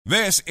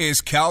This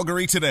is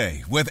Calgary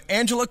Today with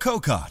Angela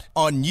Kokott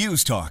on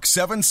News Talk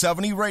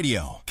 770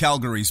 Radio,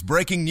 Calgary's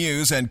breaking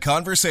news and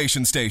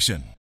conversation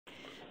station.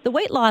 The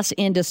weight loss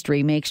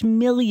industry makes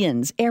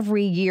millions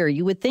every year.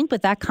 You would think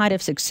with that kind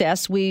of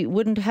success, we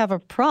wouldn't have a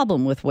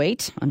problem with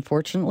weight.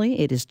 Unfortunately,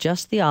 it is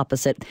just the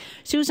opposite.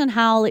 Susan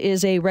Howell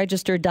is a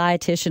registered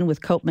dietitian with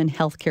Copeman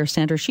Healthcare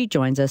Center. She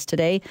joins us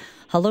today.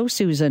 Hello,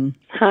 Susan.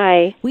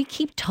 Hi. We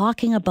keep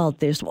talking about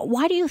this.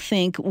 Why do you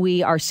think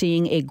we are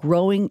seeing a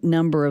growing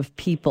number of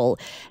people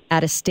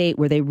at a state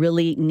where they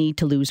really need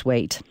to lose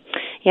weight?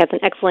 Yeah, it's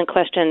an excellent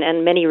question,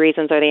 and many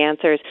reasons are the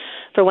answers.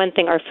 For one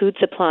thing, our food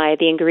supply,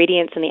 the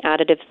ingredients and the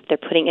additives they're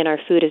putting in our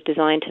food is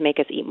designed to make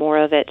us eat more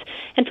of it.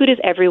 And food is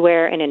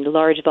everywhere and in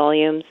large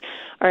volumes.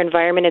 Our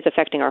environment is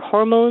affecting our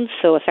hormones,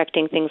 so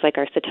affecting things like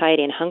our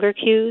satiety and hunger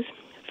cues.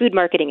 Food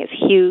marketing is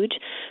huge.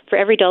 For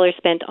every dollar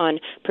spent on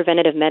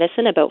preventative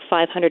medicine, about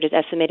 $500 is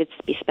estimated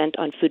to be spent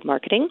on food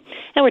marketing.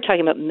 And we're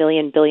talking about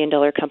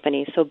billion-dollar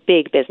companies, so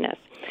big business.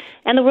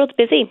 And the world's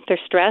busy. They're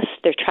stressed,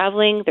 they're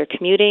traveling, they're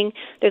commuting.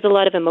 There's a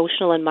lot of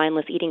emotional and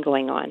mindless eating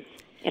going on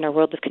in our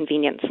world of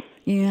convenience.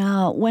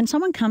 Yeah. When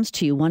someone comes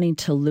to you wanting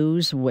to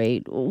lose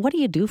weight, what do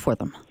you do for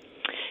them?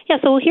 Yeah,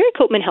 so here at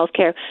Copeman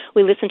Healthcare,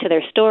 we listen to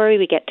their story,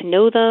 we get to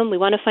know them, we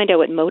want to find out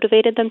what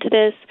motivated them to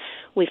this,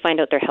 we find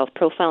out their health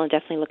profile and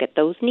definitely look at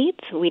those needs.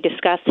 We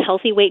discuss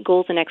healthy weight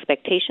goals and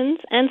expectations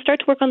and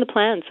start to work on the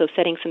plan, so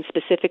setting some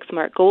specific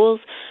SMART goals,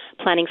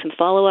 planning some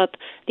follow-up.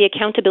 The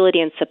accountability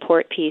and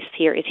support piece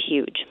here is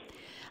huge.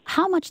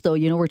 How much, though,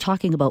 we're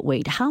talking about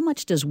weight, how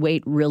much does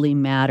weight really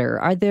matter?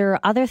 Are there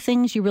other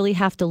things you really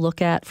have to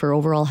look at for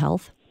overall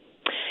health?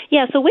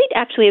 Yeah, so weight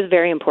actually is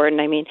very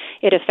important. I mean,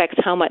 it affects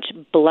how much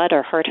blood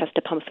our heart has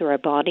to pump through our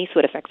body, so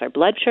it affects our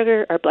blood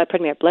pressure.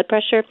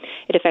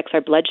 It affects our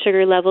blood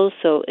sugar levels,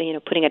 so,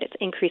 putting at its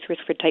increased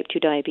risk for type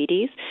 2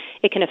 diabetes.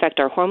 It can affect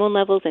our hormone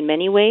levels in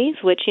many ways,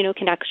 which,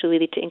 can actually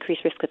lead to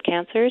increased risk of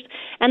cancers.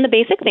 And the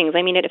basic things,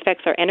 it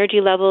affects our energy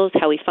levels,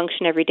 how we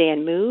function every day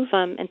and move,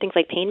 and things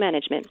like pain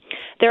management.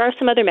 There are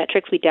some other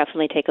metrics we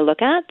definitely take a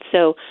look at,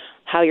 so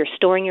how you're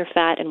storing your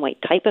fat and what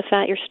type of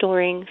fat you're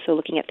storing. So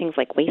looking at things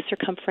like waist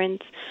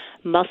circumference,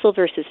 muscle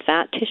versus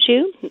fat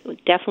tissue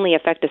definitely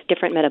affect us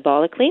different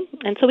metabolically.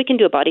 And so we can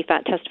do a body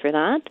fat test for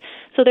that.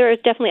 So there are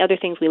definitely other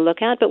things we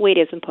look at, but weight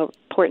is an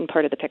important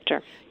part of the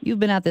picture. You've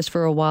been at this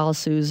for a while,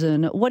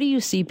 Susan. What do you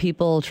see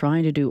people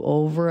trying to do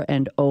over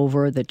and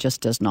over that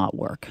just does not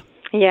work?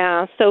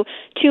 Yeah, so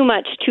too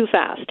much, too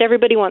fast.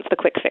 Everybody wants the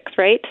quick fix,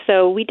 right?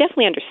 So we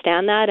definitely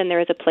understand that, and there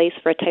is a place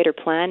for a tighter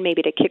plan,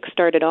 maybe to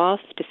kickstart it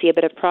off, to see a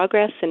bit of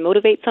progress and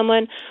motivate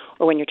someone,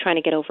 or when you're trying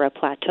to get over a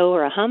plateau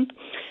or a hump.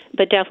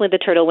 But definitely the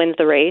turtle wins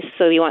the race,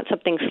 so you want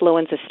something slow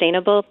and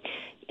sustainable.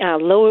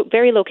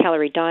 Very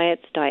low-calorie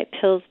diets, diet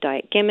pills,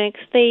 diet gimmicks,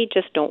 they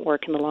just don't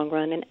work in the long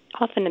run and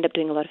often end up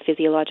doing a lot of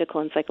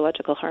physiological and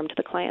psychological harm to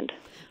the client.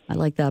 I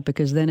like that,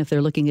 because then if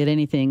they're looking at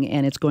anything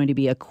and it's going to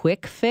be a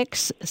quick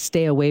fix,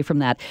 stay away from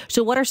that.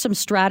 So what are some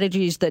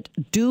strategies that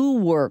do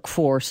work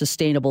for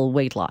sustainable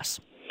weight loss?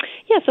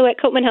 Yeah, so at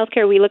Copeman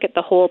Healthcare, we look at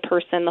the whole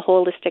person, the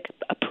holistic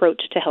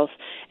approach to health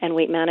and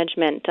weight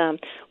management.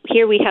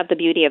 Here we have the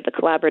beauty of the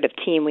collaborative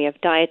team. We have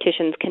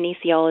dietitians,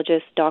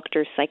 kinesiologists,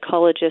 doctors,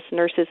 psychologists,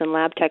 nurses, and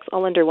lab techs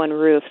all under one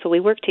roof. So we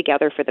work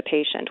together for the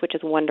patient, which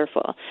is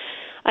wonderful.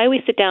 I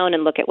always sit down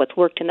and look at what's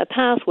worked in the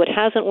past, what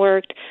hasn't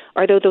worked.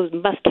 Are there those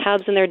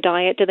must-haves in their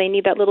diet? Do they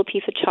need that little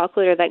piece of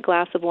chocolate or that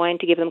glass of wine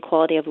to give them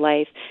quality of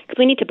life? Because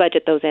we need to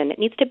budget those in. It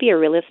needs to be a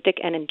realistic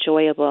and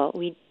enjoyable.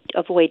 We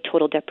avoid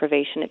total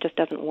deprivation. It just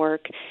doesn't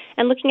work.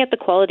 And looking at the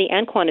quality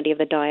and quantity of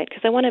the diet,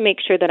 because I want to make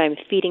sure that I'm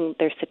feeding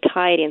their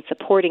satiety and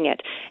supporting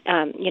it,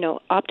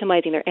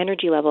 optimizing their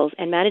energy levels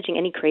and managing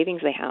any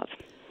cravings they have.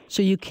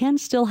 So you can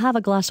still have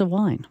a glass of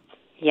wine?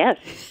 Yes.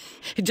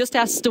 It just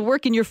has to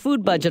work in your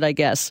food budget, I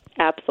guess.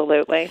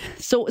 Absolutely.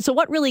 So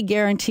what really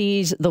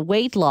guarantees the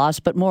weight loss,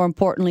 but more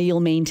importantly,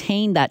 you'll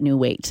maintain that new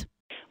weight?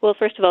 Well,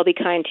 first of all, be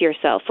kind to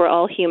yourself. We're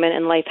all human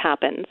and life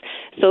happens.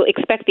 So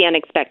expect the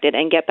unexpected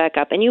and get back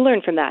up. And you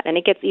learn from that, and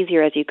it gets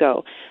easier as you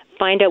go.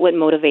 Find out what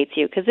motivates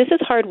you, because this is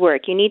hard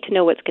work. You need to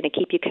know what's going to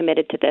keep you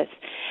committed to this.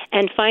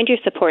 And find your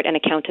support and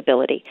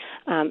accountability.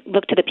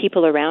 Look to the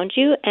people around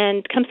you,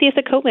 and come see us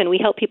at Copeman. We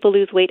help people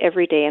lose weight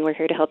every day, and we're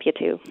here to help you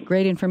too.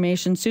 Great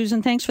information.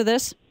 Susan, thanks for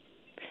this.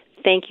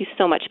 Thank you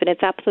so much, but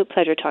it's an absolute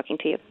pleasure talking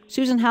to you.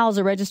 Susan Howell is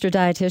a registered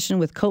dietitian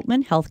with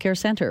Copeman Healthcare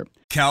Center.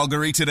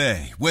 Calgary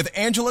Today with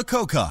Angela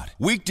Kokott.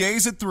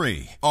 Weekdays at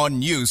 3 on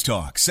News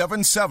Talk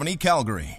 770 Calgary.